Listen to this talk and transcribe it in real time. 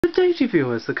Good day to you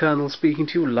viewers, the Colonel speaking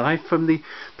to you live from the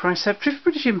Preceptive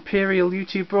British Imperial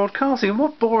YouTube Broadcasting. And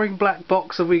what boring black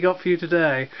box have we got for you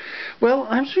today? Well,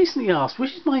 I was recently asked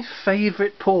which is my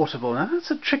favourite portable. Now that's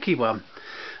a tricky one.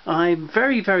 I'm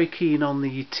very keen on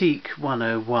the Teak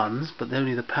 101s, but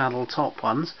only the panel top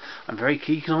ones. I'm very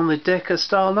keen on the Decca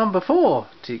Style number 4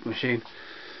 Teak machine.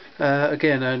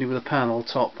 Again, only with the panel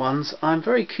top ones. I'm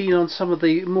very keen on some of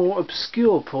the more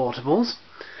obscure portables.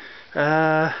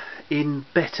 In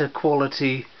better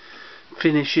quality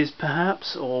finishes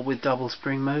perhaps, or with double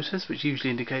spring motors, which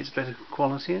usually indicates better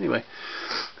quality anyway.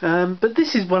 But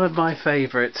this is one of my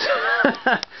favourites.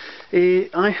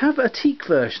 I have a teak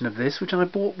version of this, which I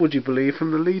bought, would you believe,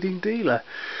 from the leading dealer.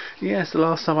 Yes, the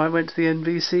last time I went to the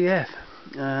NVCF,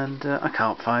 and I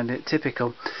can't find it,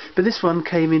 typical. But this one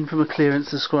came in from a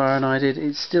clearance the Squire and I did.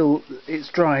 It's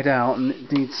dried out and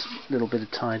it needs a little bit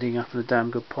of tidying up and a damn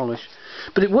good polish.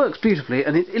 But it works beautifully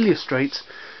and it illustrates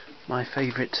my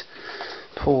favourite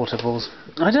portables.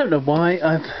 I don't know why.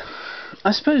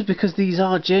 I suppose because these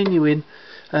are genuine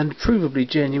and provably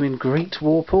genuine Great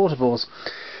War portables.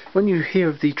 When you hear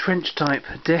of the trench type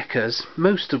Deccas,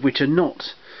 most of which are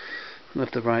not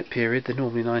of the right period, they're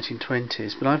normally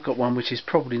 1920s, but I've got one which is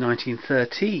probably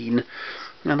 1913,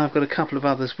 and I've got a couple of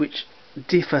others which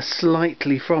differ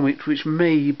slightly from it, which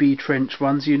may be trench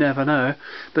ones, you never know.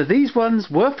 But these ones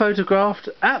were photographed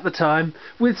at the time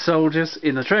with soldiers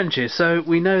in the trenches, so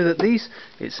we know that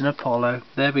it's an Apollo.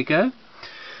 There we go,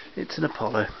 it's an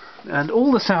Apollo. And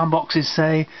all the sound boxes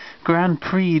say Grand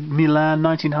Prix Milan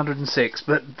 1906,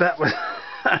 but that was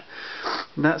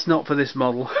that's not for this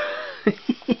model.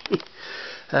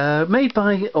 Made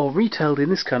by, or retailed in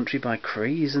this country by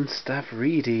Crees and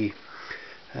Stavridey.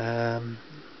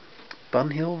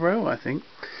 Bunhill Row, I think.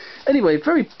 Anyway,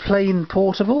 very plain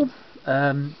portable.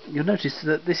 You'll notice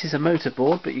that this is a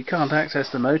motorboard, but you can't access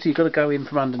the motor, you've got to go in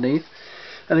from underneath.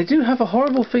 And they do have a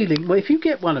horrible feeling. Well, if you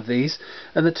get one of these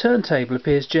and the turntable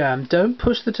appears jammed, don't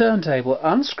push the turntable,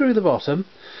 unscrew the bottom.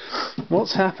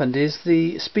 What's happened is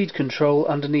the speed control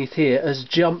underneath here has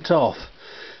jumped off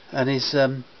and is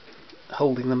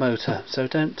holding the motor, so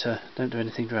don't do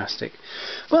anything drastic.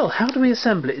 Well, how do we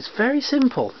assemble it? It's very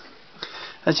simple.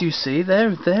 As you see, there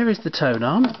is the tone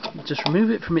arm. Just remove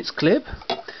it from its clip,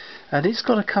 and it's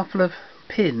got a couple of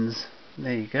pins.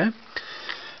 There you go.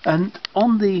 And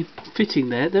on the fitting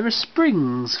there are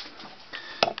springs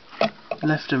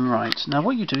left and right. Now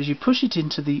what you do is you push it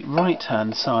into the right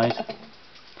hand side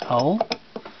hole,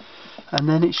 and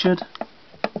then it should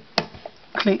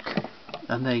click,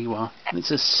 and there you are.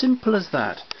 It's as simple as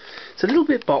that. It's a little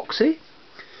bit boxy,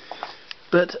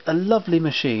 but a lovely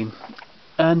machine.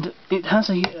 And it has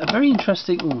a very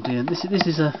interesting... Oh dear, this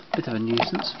is a bit of a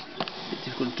nuisance. A bit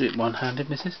difficult to do it one-handed,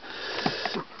 missus.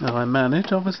 Well, I man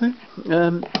it, obviously.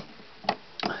 There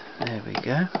we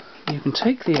go. You can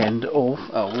take the end off.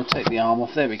 Oh, we'll take the arm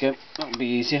off. There we go. That'll be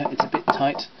easier. It's a bit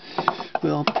tight.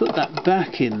 We'll put that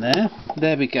back in there.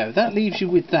 There we go. That leaves you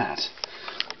with that.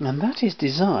 And that is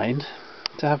designed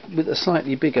to have with a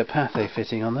slightly bigger Pathé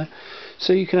fitting on there,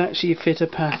 so you can actually fit a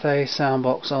Pathé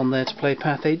soundbox on there to play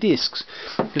Pathé discs,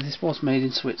 because this was made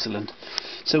in Switzerland.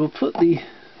 So we'll put the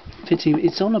fitting,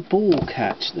 it's on a ball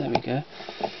catch, there we go.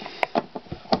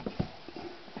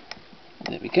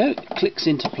 There we go, it clicks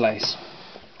into place.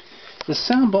 The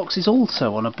soundbox is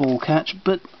also on a ball catch,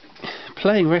 but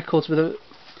playing records with a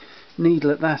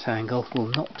needle at that angle will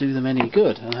not do them any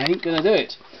good, and I ain't going to do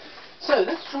it. So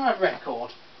let's try a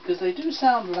record, because they do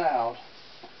sound loud.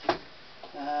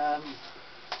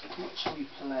 What shall we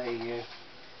play you?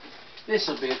 This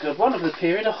will be a good one of the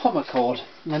period, a Homochord,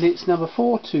 and it's number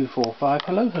 4245.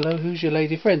 Hello, hello, who's your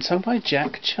lady friend? Sung by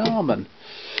Jack Charman.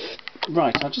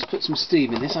 Right, I'll just put some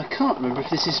steam in this. I can't remember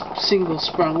if this is single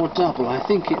sprung or double. I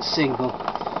think it's single.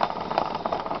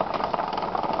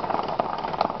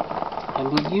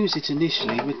 And we'll use it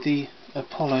initially with the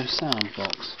Apollo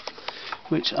soundbox,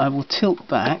 which I will tilt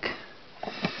back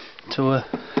to a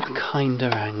kinder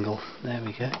angle. There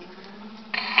we go.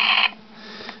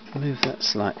 Move that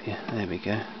slightly. There we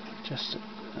go. Just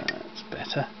that's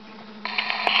better.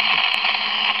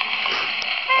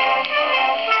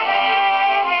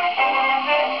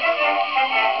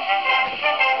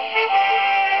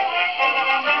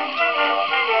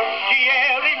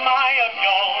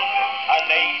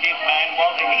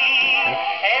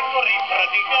 Every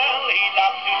pretty girl he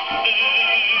loved to spoon,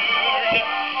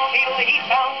 till he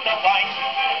found a wife,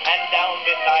 and down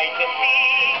beside the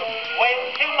sea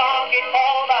went to market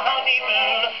for the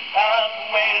honeymoon, and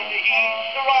when he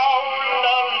strolled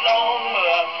along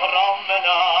the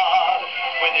promenade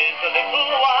with his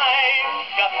little wife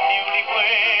just newly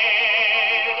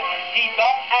wed, he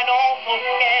got an awful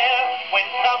scare.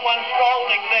 someone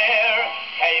strolling there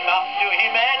came up to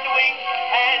him and winked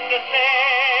and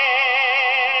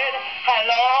said,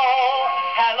 "Hello,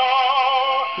 hello,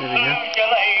 who's your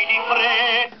lady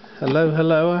friend?" Hello,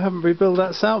 hello. I haven't rebuilt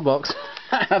that soundbox.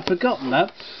 I've forgotten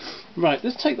that. Right,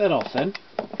 let's take that off then.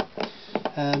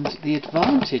 And the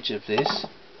advantage of this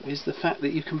is the fact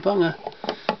that you can bung a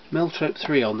Meltrope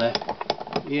 3 on there.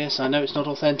 Yes, I know it's not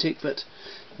authentic, but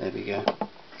there we go.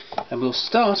 And we'll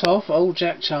start off old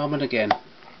Jack Charman again.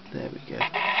 There we go.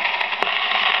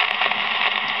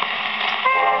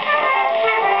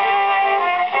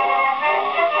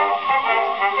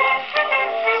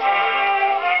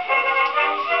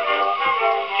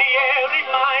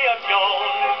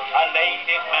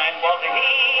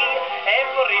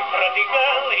 Every pretty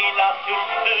girl he loved to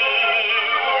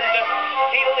spoon,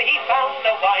 till he found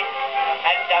a wife,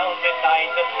 and down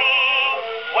beside the sea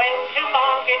went to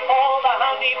market for the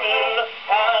honeymoon.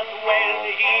 And when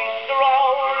he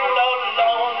strolled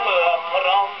along the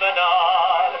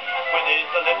promenade with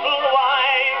his little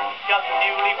wife just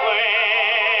newly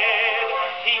wed,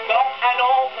 he got an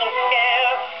awful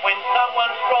scare when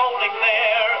someone strolling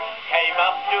there came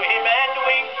up to him and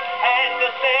winked and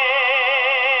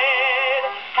said,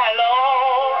 "Hello,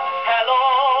 hello,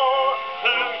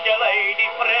 who's your lady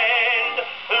friend?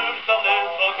 Who's the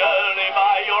little girlie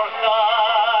by your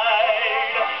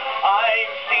side?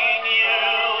 I've seen you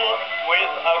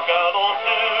with a girl or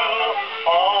two.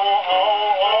 Oh,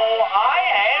 oh, oh, I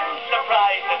am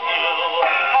surprised at you.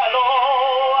 Hello,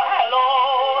 hello,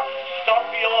 stop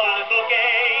your little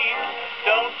games.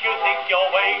 Don't you think your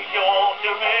ways you ought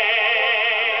to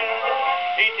mend?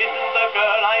 It isn't the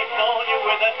girl I saw you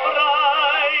with at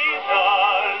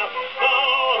Brighton.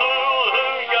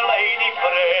 Who's your lady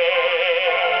friend?"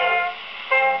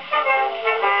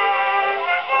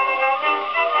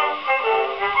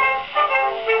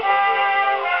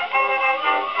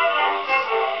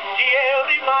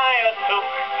 Jeremiah took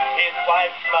his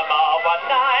wife's mama one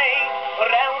night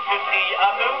round to see a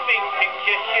moving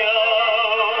picture show.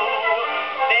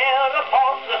 There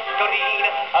upon the screen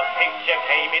a picture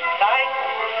came in sight.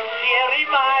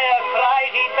 Jeremiah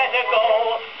cried he'd better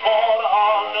go, for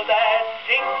on that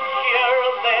picture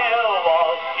there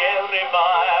was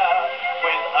Jeremiah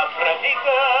with a pretty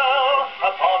girl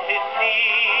upon his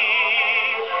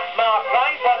knee. Mark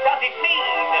right, what does it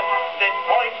mean? Then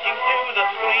pointing to the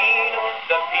screen,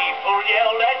 the people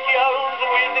yelled at Jones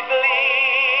with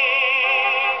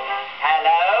glee.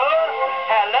 "Hello,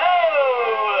 hello,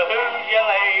 who's your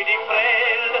lady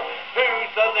friend? Who's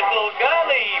the little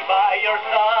girlie by your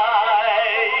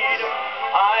side?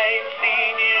 I've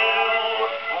seen you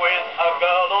with a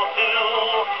girl or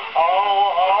two. Oh,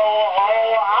 oh, oh,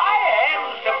 I am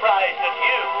surprised at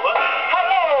you.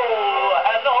 Hello,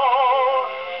 hello,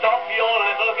 stop your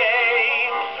little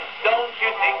games. Don't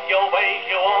you think your ways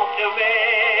you ought to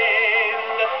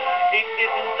mend? It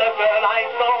isn't the girl I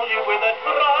saw you with at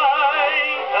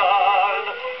Brighton.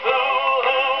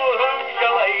 Who's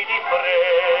your lady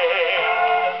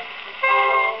friend?"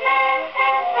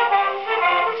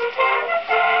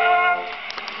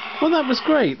 Well, that was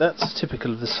great. That's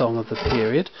typical of the song of the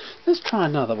period. Let's try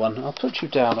another one. I'll put you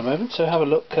down a moment, so have a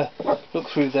look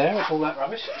through there at all that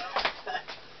rubbish.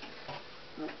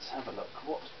 Let's have a look.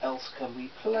 What else can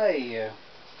we play?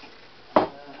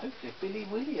 Hopefully Billy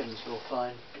Williams will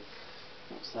find.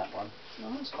 What's that one?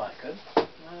 Oh, that's quite good.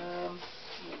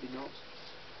 Maybe not.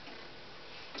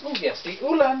 Oh yes, the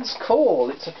Uhlan's Call.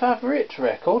 It's a favourite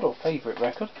record, or favourite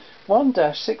record.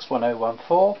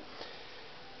 1-61014.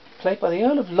 Played by the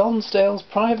Earl of Lonsdale's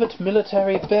private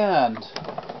military band.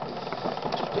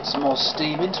 Just put some more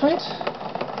steam into it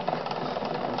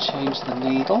and change the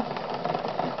needle.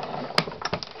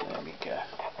 There we go.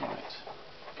 Right.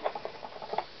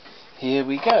 Here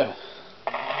we go.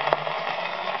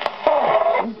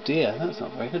 Oh dear, that's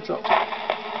not very good. Dropped it.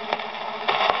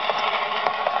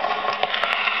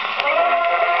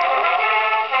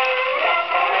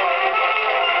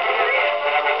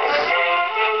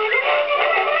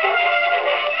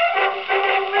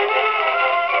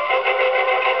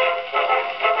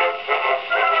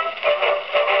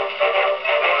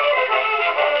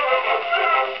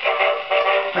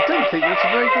 I think that's a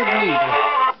very good needle.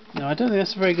 No, I don't think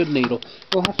that's a very good needle.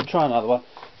 We'll have to try another one.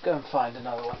 Go and find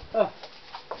another one. Oh.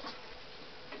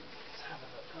 Let's have a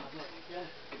look. Oh, there we go.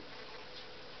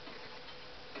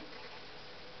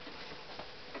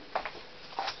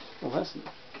 Well,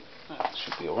 that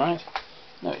should be alright.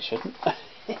 No, it shouldn't.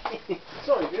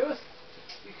 Sorry, viewers.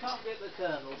 You can't get the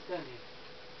kernels, can you?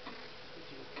 But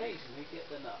you occasionally get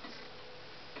the nuts.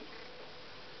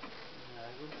 No,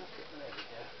 we'll have to. There we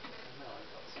go. I know I've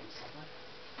got some somewhere.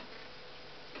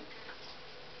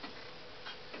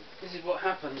 This is what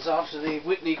happens after the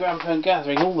Whitney Gramophone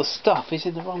gathering. All the stuff is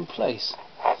in the wrong place.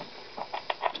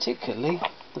 Particularly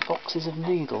the boxes of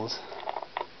needles.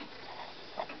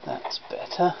 That's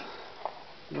better.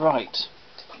 Right.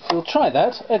 We'll try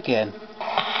that again.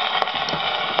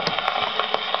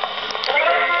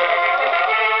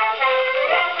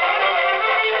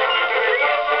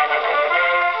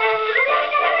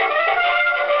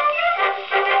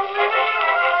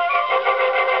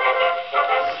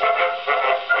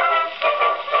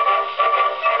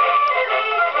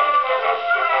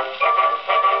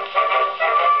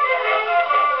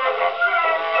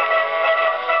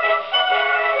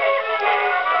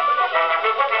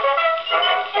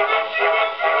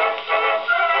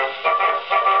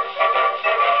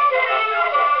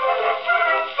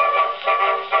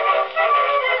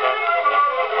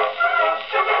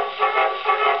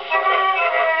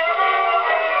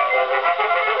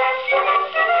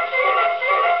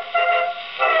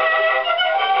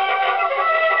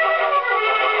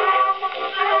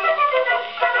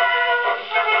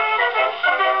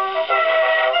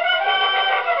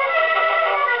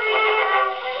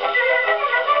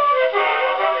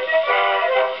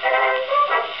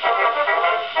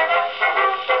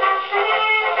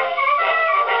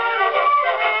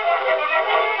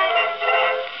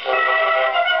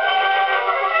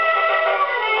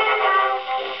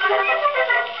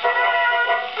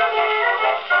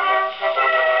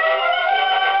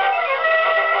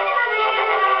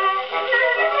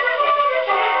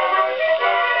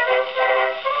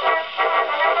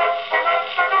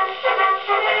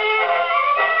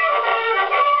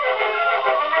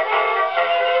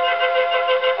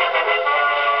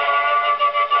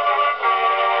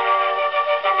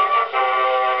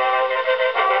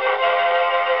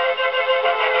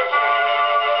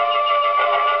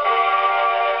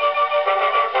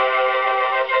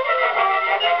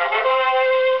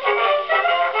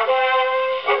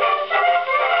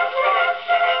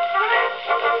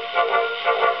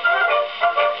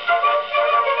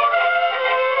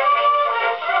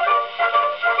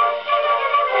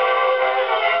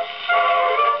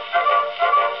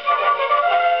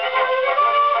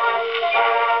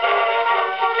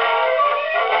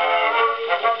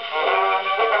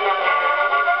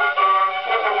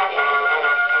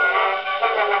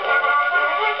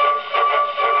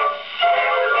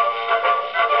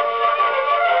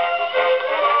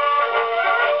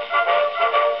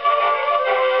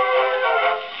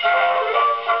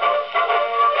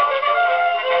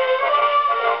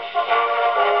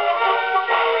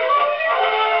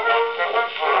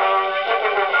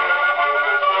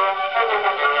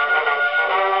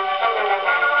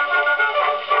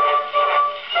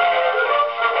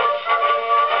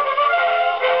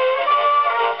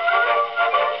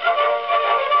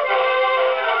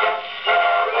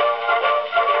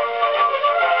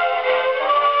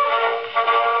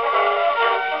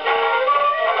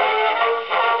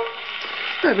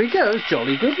 There we go, it was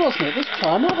jolly good, wasn't it? Let's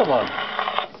try another one.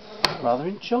 Rather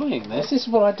enjoying this. This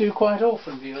is what I do quite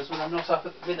often, viewers, when I'm not up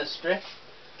at the ministry.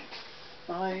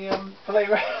 I play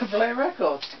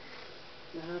records.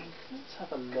 Let's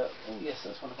have a look. Oh yes,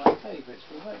 that's one of my favourites.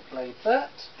 We won't play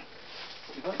that.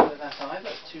 We won't play that either,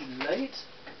 it's too late.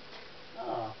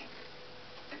 Ah.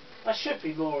 I should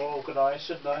be more organised,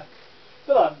 shouldn't I?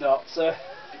 But I'm not, so...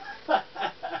 There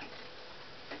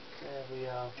we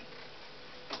are.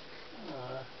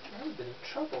 I'm in a bit of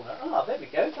trouble now. Ah, there we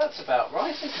go. That's about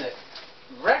right, isn't it?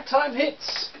 Ragtime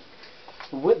hits!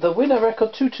 With the winner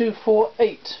record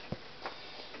 2248.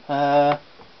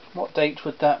 What date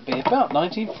would that be? About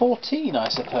 1914, I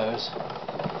suppose.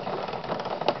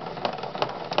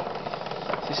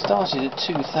 They started at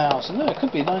 2000. No, it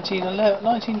could be 1911,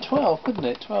 1912, couldn't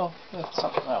it? 12.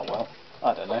 Something. Oh well,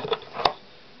 I don't know.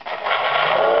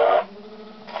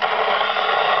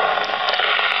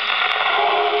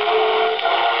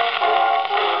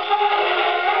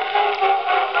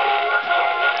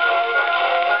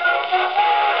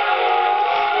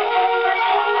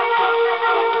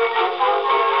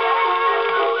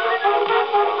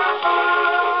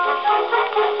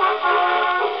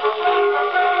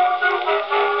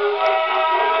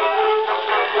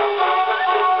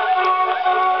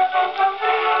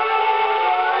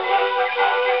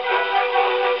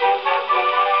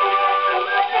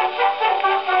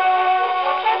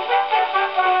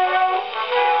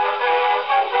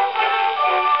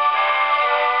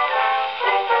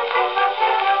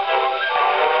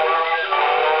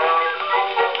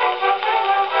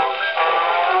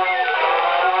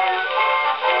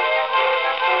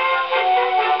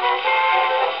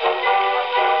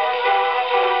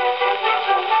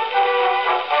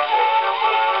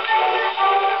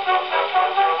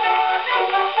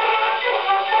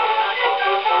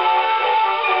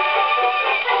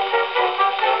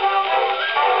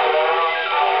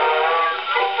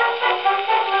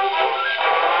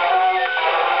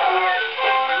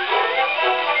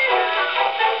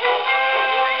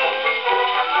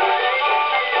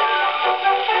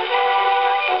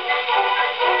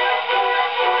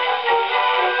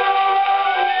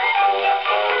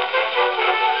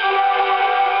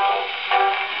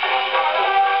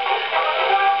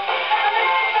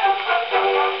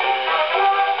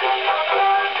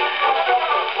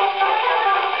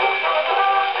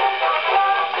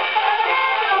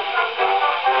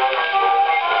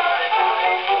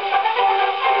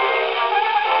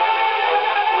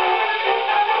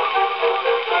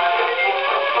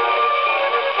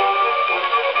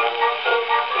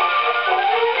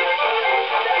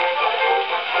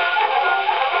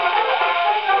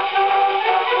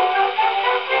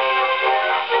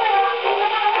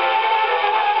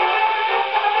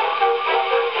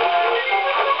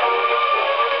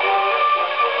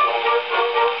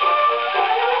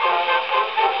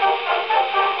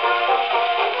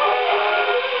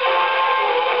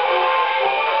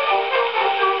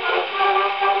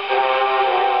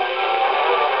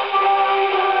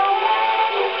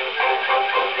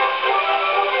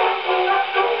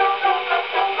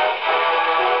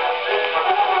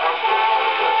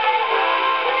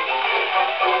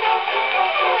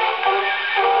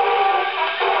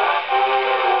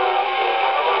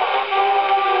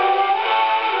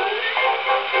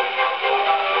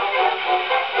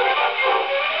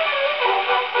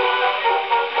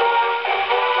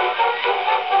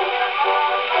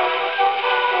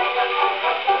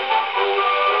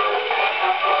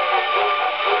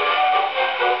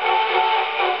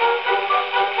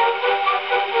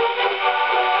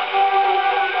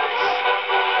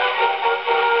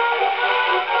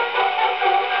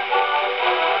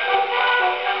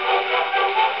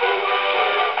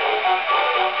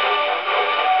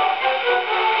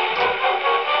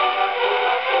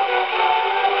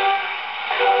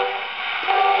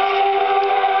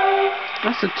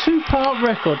 That's a 2-part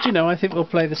record. You know, I think we'll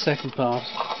play the second part.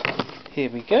 Here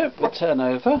we go. We'll turn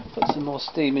over, put some more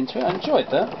steam into it. I enjoyed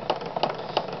that.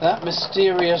 That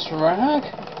mysterious rag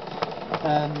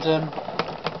and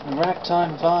the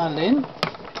ragtime violin.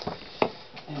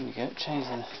 There we go. Change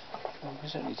the. Oh, we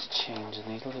don't need to change the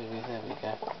needle, do we? There we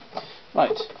go.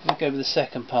 Right. We'll go with the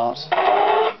second part.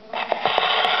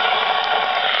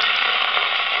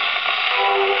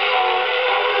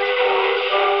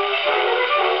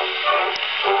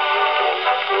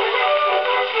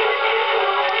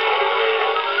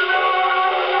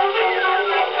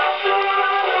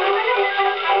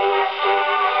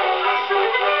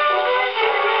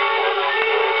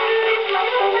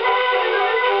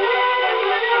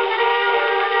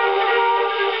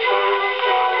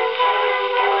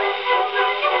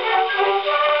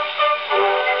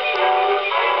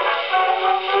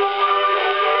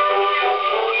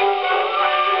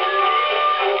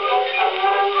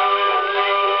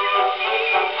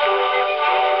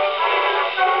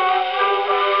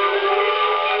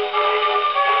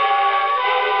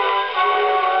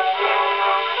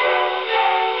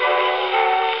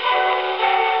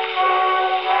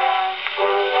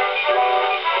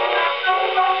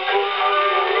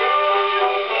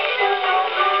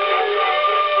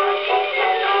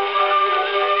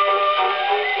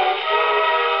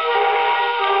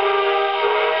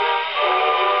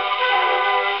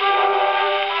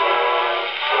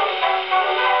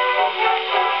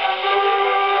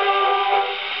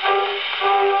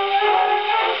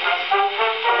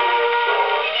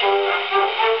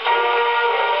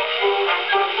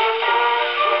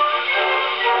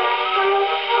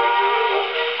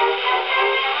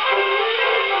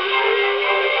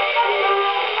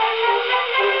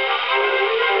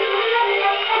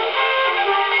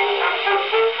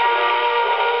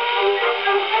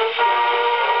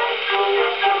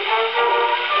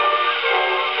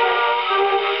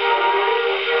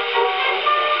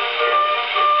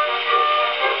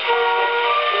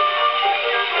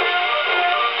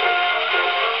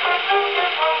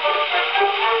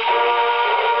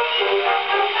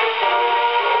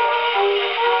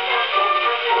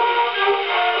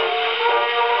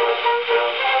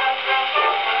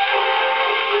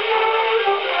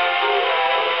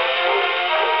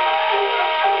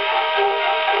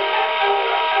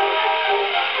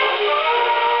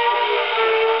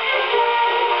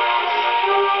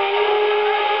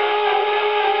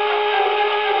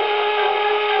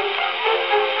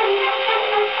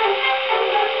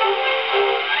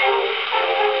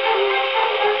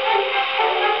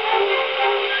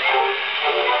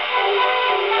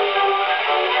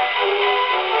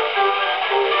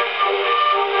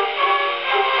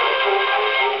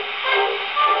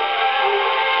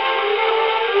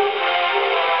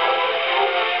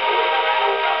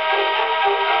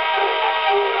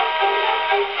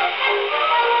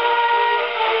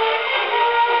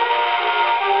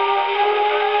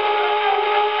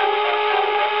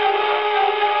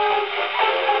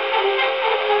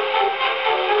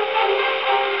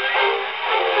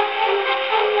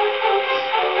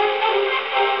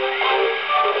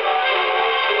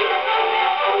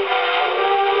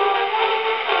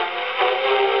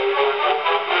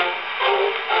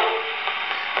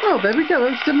 There we go,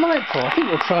 that's delightful. I think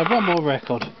we'll try one more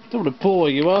record. Don't want to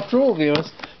bore you after all,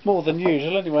 viewers. More than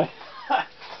usual, anyway. Put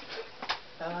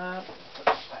that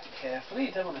back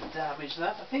carefully, don't want to damage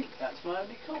that. I think that's my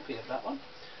only copy of that one.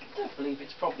 I don't believe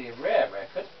it's probably a rare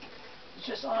record. It's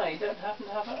just I don't happen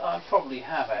to have it. I probably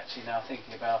have actually, now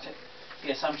thinking about it.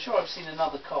 Yes, I'm sure I've seen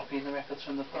another copy in the records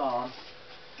from the barn.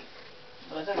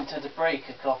 But I don't intend to break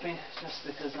a copy just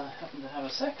because I happen to have a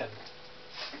second.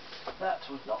 That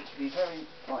would not be very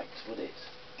bright, would it?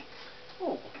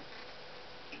 Oh.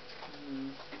 I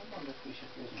wonder if we should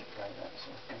really play that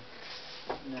sort of thing.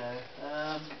 No.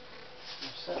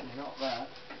 Certainly not that.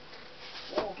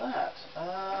 Or that.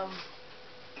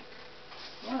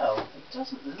 Well, it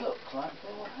doesn't look like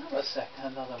they will have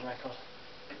another record.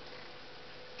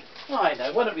 I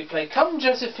know, why don't we play Come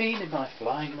Josephine in My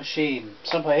Flying Machine,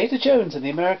 sung by Ada Jones and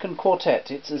the American Quartette.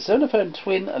 It's a Zonophone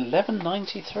Twin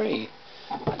 1193.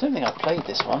 I don't think I've played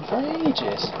this one for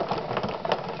ages.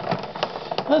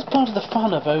 That's part of the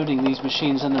fun of owning these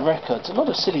machines and the records. A lot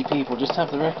of silly people just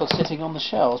have the records sitting on the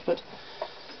shelves, but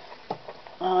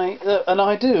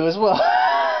I do as well.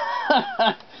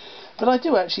 But I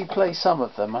do actually play some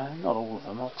of them. Not all of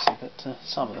them, obviously, but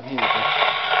some of them. Here we go.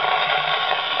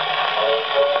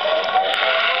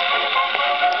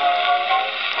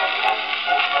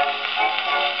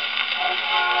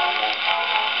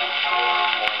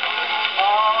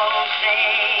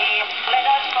 Let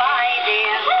us fly,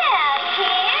 dear,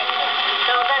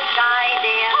 to the sky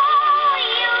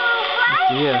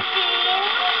yeah.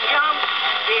 Jump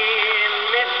in,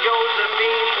 Miss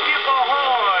Josephine, skip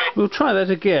ahoy. We'll try that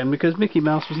again because Mickey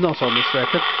Mouse was not on this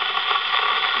record.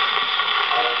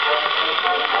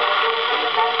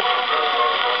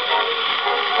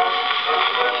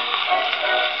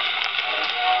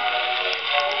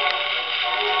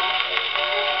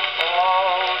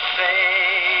 Oh,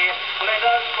 say, let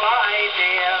us fly,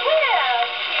 dear. Well,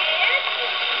 kid.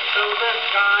 To the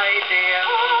sky, dear.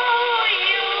 Oh,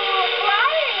 you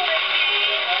flying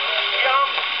machine.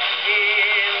 Jump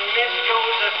in, Miss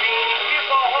Josephine, skip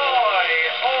ahoy.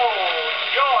 Oh,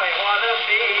 joy, what a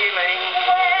feeling.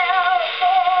 Well,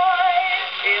 boys.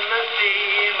 In the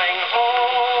ceiling,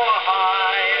 oh,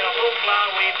 high. Hoopla,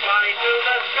 we fly to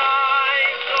the sky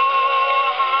so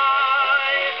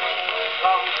high.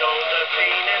 Come,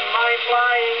 Josephine, in my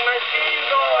flying machine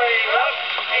going up.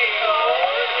 She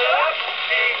goes, up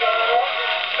she goes.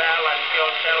 Balance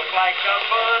yourself like a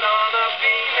bird on a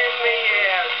beam in the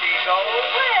air. She goes,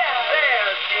 Where? there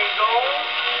she goes.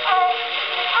 Oh,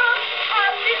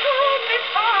 happy goofy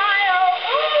fire.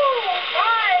 Ooh,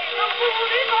 my, the moon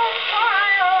is on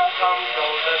fire. Come,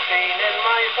 Josephine, in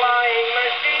my flying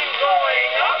machine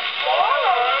going up. Hold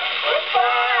on,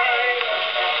 goodbye.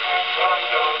 Come,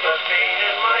 Josephine,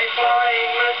 in my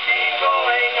flying machine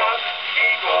going up. She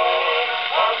goes,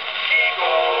 up she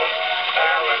goes.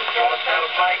 Balance yourself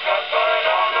like a bird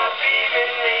on a beam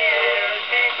in the air.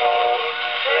 She goes,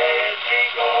 there she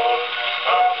goes.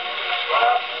 Up,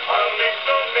 up, a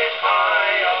little bit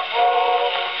higher.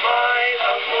 Oh, my,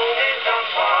 the moon is on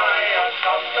fire.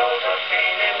 Come,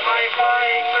 Josephine, in my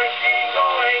flying machine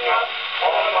going up.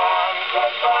 Hold on,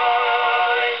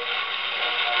 goodbye.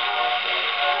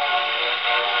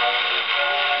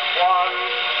 1,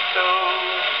 2,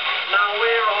 now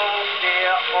we're all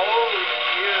dear. Oh,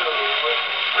 you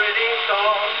pretty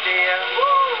tall, dear.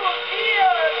 Ooh,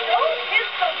 dear, don't kiss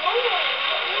the moon.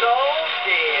 No,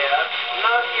 dear,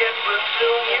 not yet, but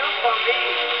soon you for me,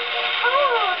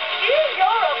 Oh, gee,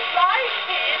 you're a fly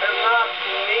kid. and not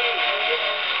me.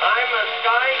 I'm a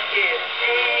sky kid.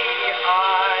 Gee,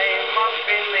 I'm up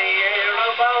in the air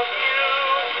about you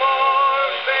for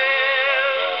fair.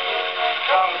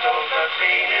 Come,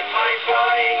 Josephine, in my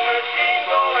flying machine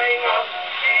going up.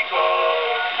 She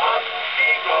goes, up she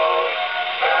goes.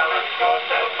 Balance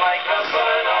yourself like a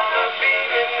bird on a beam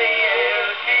in the air.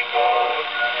 She goes,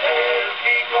 there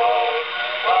she goes.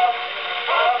 Up,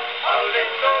 up, a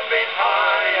little bit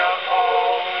higher.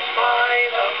 Oh, my,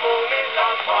 the moon is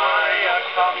on fire.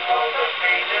 Come,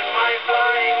 Josephine, in my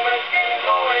flying machine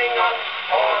going up.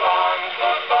 Hold on,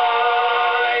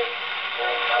 goodbye.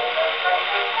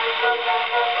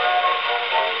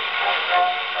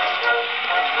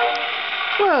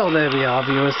 Well, there we are,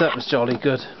 viewers. That was jolly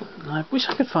good. I wish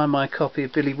I could find my copy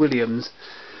of Billy Williams.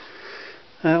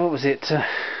 What was it?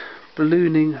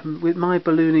 Ballooning with My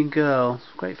Ballooning Girl.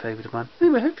 Great favourite of mine.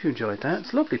 Anyway, I hope you enjoyed that.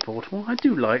 It's a lovely portable. I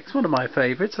do like. It's one of my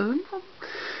favourites.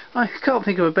 I can't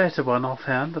think of a better one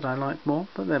offhand that I like more.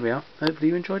 But there we are. Hopefully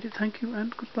you enjoyed it. Thank you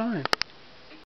and goodbye.